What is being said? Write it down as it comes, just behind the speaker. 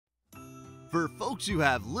For folks who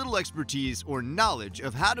have little expertise or knowledge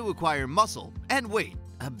of how to acquire muscle and weight,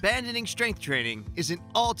 abandoning strength training is an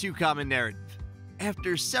all too common narrative.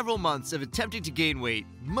 After several months of attempting to gain weight,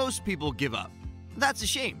 most people give up. That's a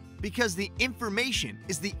shame, because the information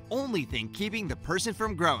is the only thing keeping the person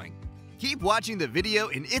from growing. Keep watching the video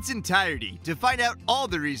in its entirety to find out all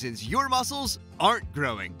the reasons your muscles aren't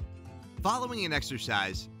growing. Following an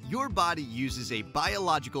exercise, your body uses a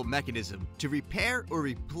biological mechanism to repair or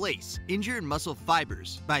replace injured muscle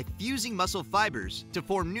fibers by fusing muscle fibers to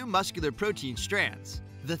form new muscular protein strands.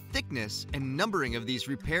 The thickness and numbering of these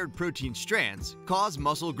repaired protein strands cause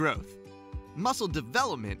muscle growth. Muscle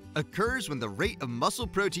development occurs when the rate of muscle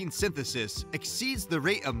protein synthesis exceeds the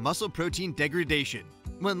rate of muscle protein degradation.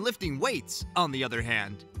 When lifting weights, on the other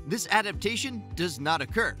hand, this adaptation does not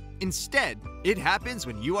occur. Instead, it happens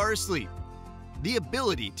when you are asleep. The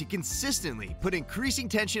ability to consistently put increasing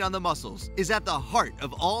tension on the muscles is at the heart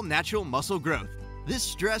of all natural muscle growth. This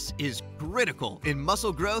stress is critical in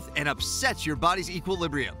muscle growth and upsets your body's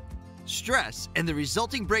equilibrium. Stress and the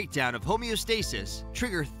resulting breakdown of homeostasis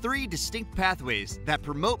trigger three distinct pathways that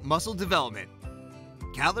promote muscle development.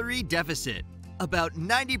 Calorie deficit. About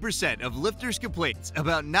 90% of lifters' complaints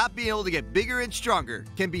about not being able to get bigger and stronger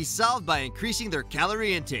can be solved by increasing their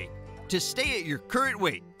calorie intake. To stay at your current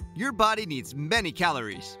weight, your body needs many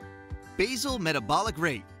calories. Basal metabolic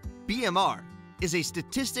rate, BMR, is a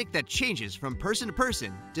statistic that changes from person to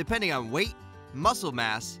person depending on weight, muscle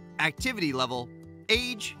mass, activity level,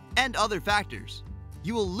 age, and other factors.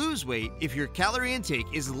 You will lose weight if your calorie intake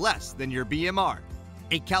is less than your BMR.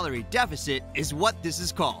 A calorie deficit is what this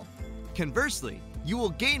is called. Conversely, you will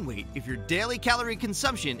gain weight if your daily calorie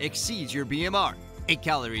consumption exceeds your BMR. A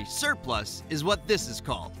calorie surplus is what this is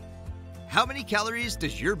called. How many calories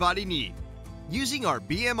does your body need? Using our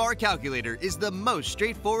BMR calculator is the most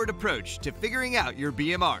straightforward approach to figuring out your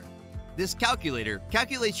BMR. This calculator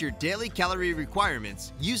calculates your daily calorie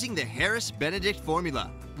requirements using the Harris-Benedict formula,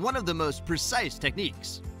 one of the most precise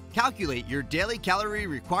techniques. Calculate your daily calorie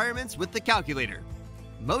requirements with the calculator.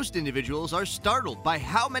 Most individuals are startled by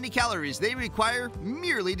how many calories they require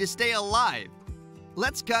merely to stay alive.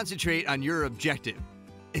 Let's concentrate on your objective.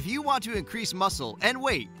 If you want to increase muscle and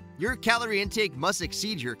weight, your calorie intake must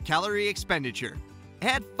exceed your calorie expenditure.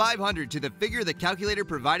 Add 500 to the figure the calculator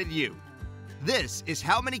provided you. This is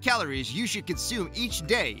how many calories you should consume each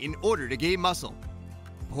day in order to gain muscle.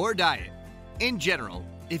 Poor diet. In general,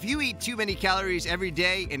 if you eat too many calories every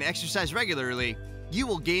day and exercise regularly, you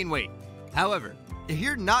will gain weight. However, if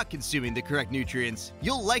you're not consuming the correct nutrients,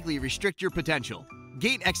 you'll likely restrict your potential,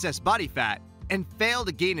 gain excess body fat, and fail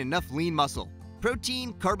to gain enough lean muscle.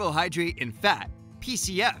 Protein, carbohydrate, and fat,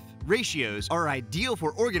 PCF, ratios are ideal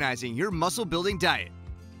for organizing your muscle-building diet.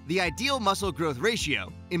 The ideal muscle growth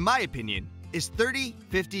ratio, in my opinion, is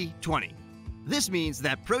 30-50-20. This means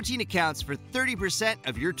that protein accounts for 30%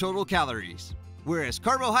 of your total calories, whereas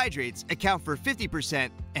carbohydrates account for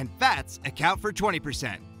 50% and fats account for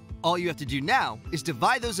 20%. All you have to do now is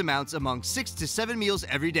divide those amounts among 6 to 7 meals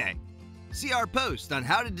every day. See our post on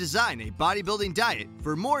how to design a bodybuilding diet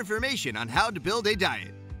for more information on how to build a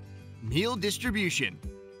diet. Meal distribution.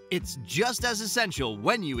 It's just as essential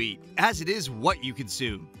when you eat as it is what you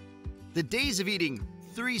consume. The days of eating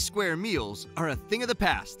 3 square meals are a thing of the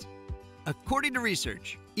past. According to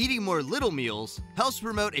research, eating more little meals helps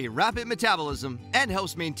promote a rapid metabolism and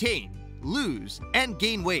helps maintain, lose, and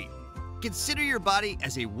gain weight. Consider your body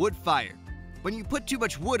as a wood fire. When you put too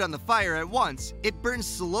much wood on the fire at once, it burns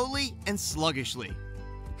slowly and sluggishly.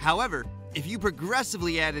 However, if you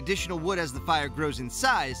progressively add additional wood as the fire grows in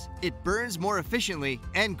size, it burns more efficiently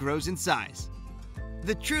and grows in size.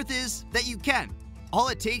 The truth is that you can. All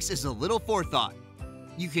it takes is a little forethought.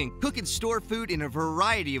 You can cook and store food in a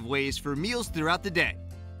variety of ways for meals throughout the day.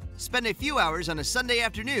 Spend a few hours on a Sunday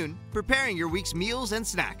afternoon preparing your week's meals and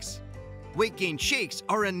snacks. Weight gain shakes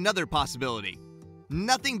are another possibility.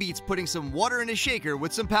 Nothing beats putting some water in a shaker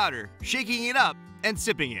with some powder, shaking it up, and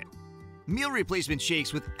sipping it. Meal replacement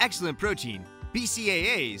shakes with excellent protein,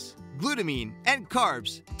 BCAAs, glutamine, and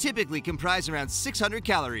carbs typically comprise around 600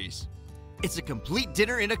 calories. It's a complete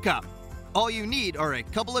dinner in a cup. All you need are a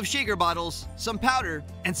couple of shaker bottles, some powder,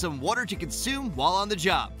 and some water to consume while on the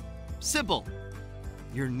job. Simple.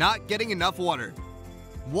 You're not getting enough water.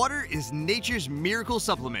 Water is nature's miracle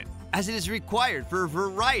supplement, as it is required for a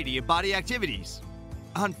variety of body activities.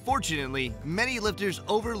 Unfortunately, many lifters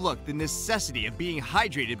overlook the necessity of being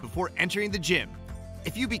hydrated before entering the gym.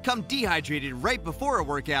 If you become dehydrated right before a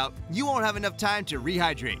workout, you won't have enough time to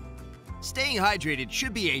rehydrate. Staying hydrated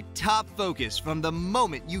should be a top focus from the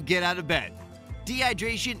moment you get out of bed.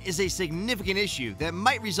 Dehydration is a significant issue that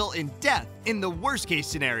might result in death in the worst-case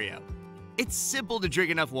scenario. It's simple to drink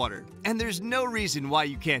enough water, and there's no reason why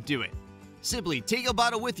you can't do it. Simply take a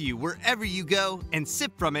bottle with you wherever you go and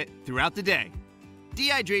sip from it throughout the day.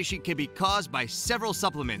 Dehydration can be caused by several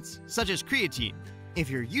supplements, such as creatine. If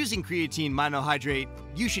you're using creatine monohydrate,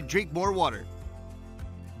 you should drink more water.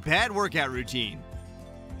 Bad workout routine.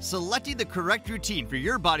 Selecting the correct routine for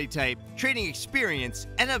your body type, training experience,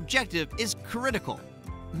 and objective is critical.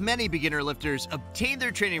 Many beginner lifters obtain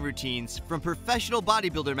their training routines from professional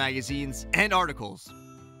bodybuilder magazines and articles.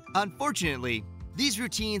 Unfortunately, these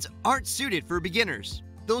routines aren't suited for beginners.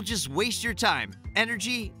 They'll just waste your time,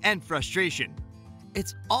 energy, and frustration.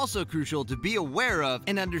 It's also crucial to be aware of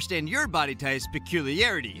and understand your body type's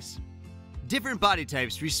peculiarities. Different body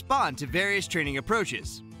types respond to various training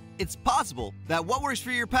approaches. It's possible that what works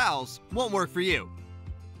for your pals won't work for you.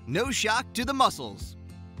 No shock to the muscles.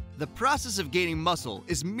 The process of gaining muscle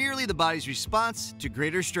is merely the body's response to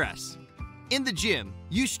greater stress. In the gym,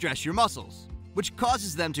 you stress your muscles, which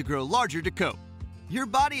causes them to grow larger to cope. Your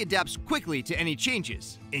body adapts quickly to any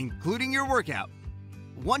changes, including your workout.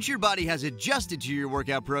 Once your body has adjusted to your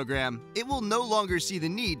workout program, it will no longer see the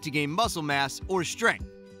need to gain muscle mass or strength.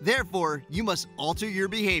 Therefore, you must alter your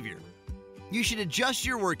behavior. You should adjust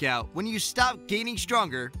your workout when you stop gaining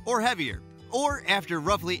stronger or heavier, or after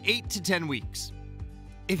roughly 8 to 10 weeks.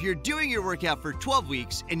 If you're doing your workout for 12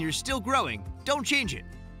 weeks and you're still growing, don't change it.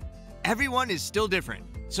 Everyone is still different,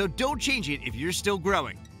 so don't change it if you're still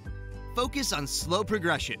growing. Focus on slow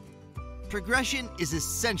progression. Progression is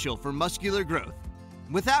essential for muscular growth.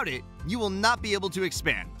 Without it, you will not be able to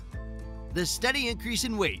expand. The steady increase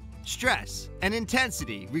in weight, stress, and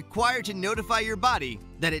intensity required to notify your body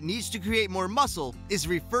that it needs to create more muscle is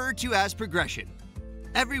referred to as progression.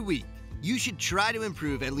 Every week, you should try to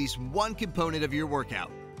improve at least one component of your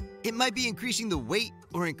workout. It might be increasing the weight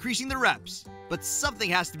or increasing the reps, but something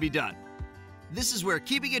has to be done. This is where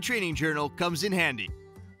keeping a training journal comes in handy.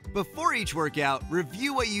 Before each workout,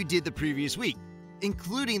 review what you did the previous week,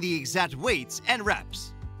 including the exact weights and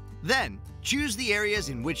reps. Then, choose the areas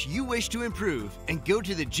in which you wish to improve and go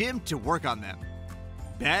to the gym to work on them.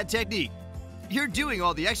 Bad technique. You're doing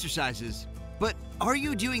all the exercises, but are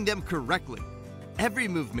you doing them correctly? Every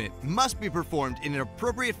movement must be performed in an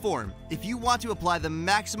appropriate form if you want to apply the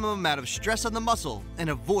maximum amount of stress on the muscle and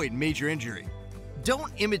avoid major injury.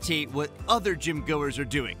 Don't imitate what other gym goers are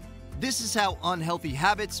doing. This is how unhealthy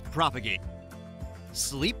habits propagate.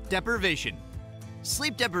 Sleep deprivation.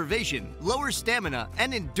 Sleep deprivation lowers stamina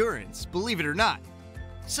and endurance, believe it or not.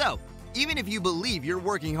 So, even if you believe you're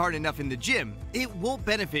working hard enough in the gym, it won't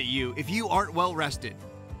benefit you if you aren't well rested.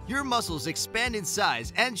 Your muscles expand in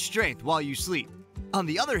size and strength while you sleep. On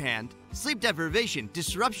the other hand, sleep deprivation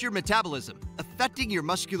disrupts your metabolism, affecting your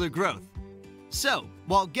muscular growth. So,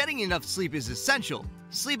 while getting enough sleep is essential,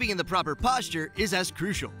 sleeping in the proper posture is as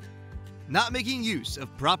crucial. Not making use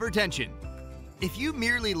of proper tension. If you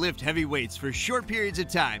merely lift heavy weights for short periods of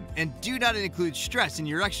time and do not include stress in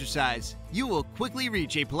your exercise, you will quickly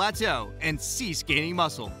reach a plateau and cease gaining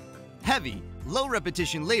muscle. Heavy, low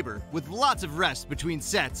repetition labor with lots of rest between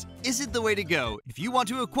sets isn't the way to go if you want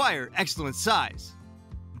to acquire excellent size.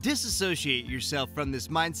 Disassociate yourself from this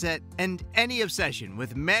mindset and any obsession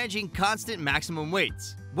with managing constant maximum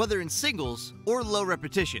weights, whether in singles or low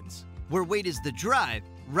repetitions, where weight is the drive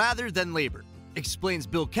rather than labor, explains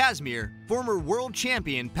Bill Kazmir, former world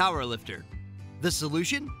champion powerlifter. The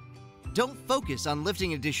solution? Don't focus on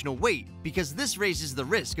lifting additional weight because this raises the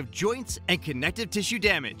risk of joints and connective tissue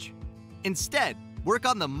damage. Instead, work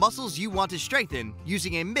on the muscles you want to strengthen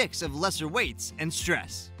using a mix of lesser weights and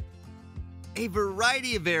stress. A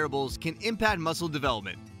variety of variables can impact muscle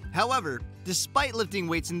development. However, despite lifting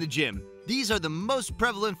weights in the gym, these are the most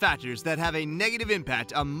prevalent factors that have a negative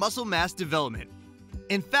impact on muscle mass development.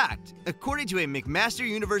 In fact, according to a McMaster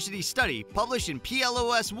University study published in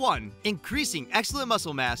PLOS 1, increasing excellent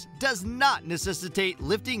muscle mass does not necessitate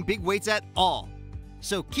lifting big weights at all.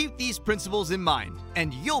 So keep these principles in mind,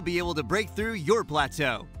 and you'll be able to break through your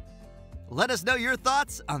plateau. Let us know your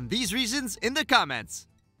thoughts on these reasons in the comments.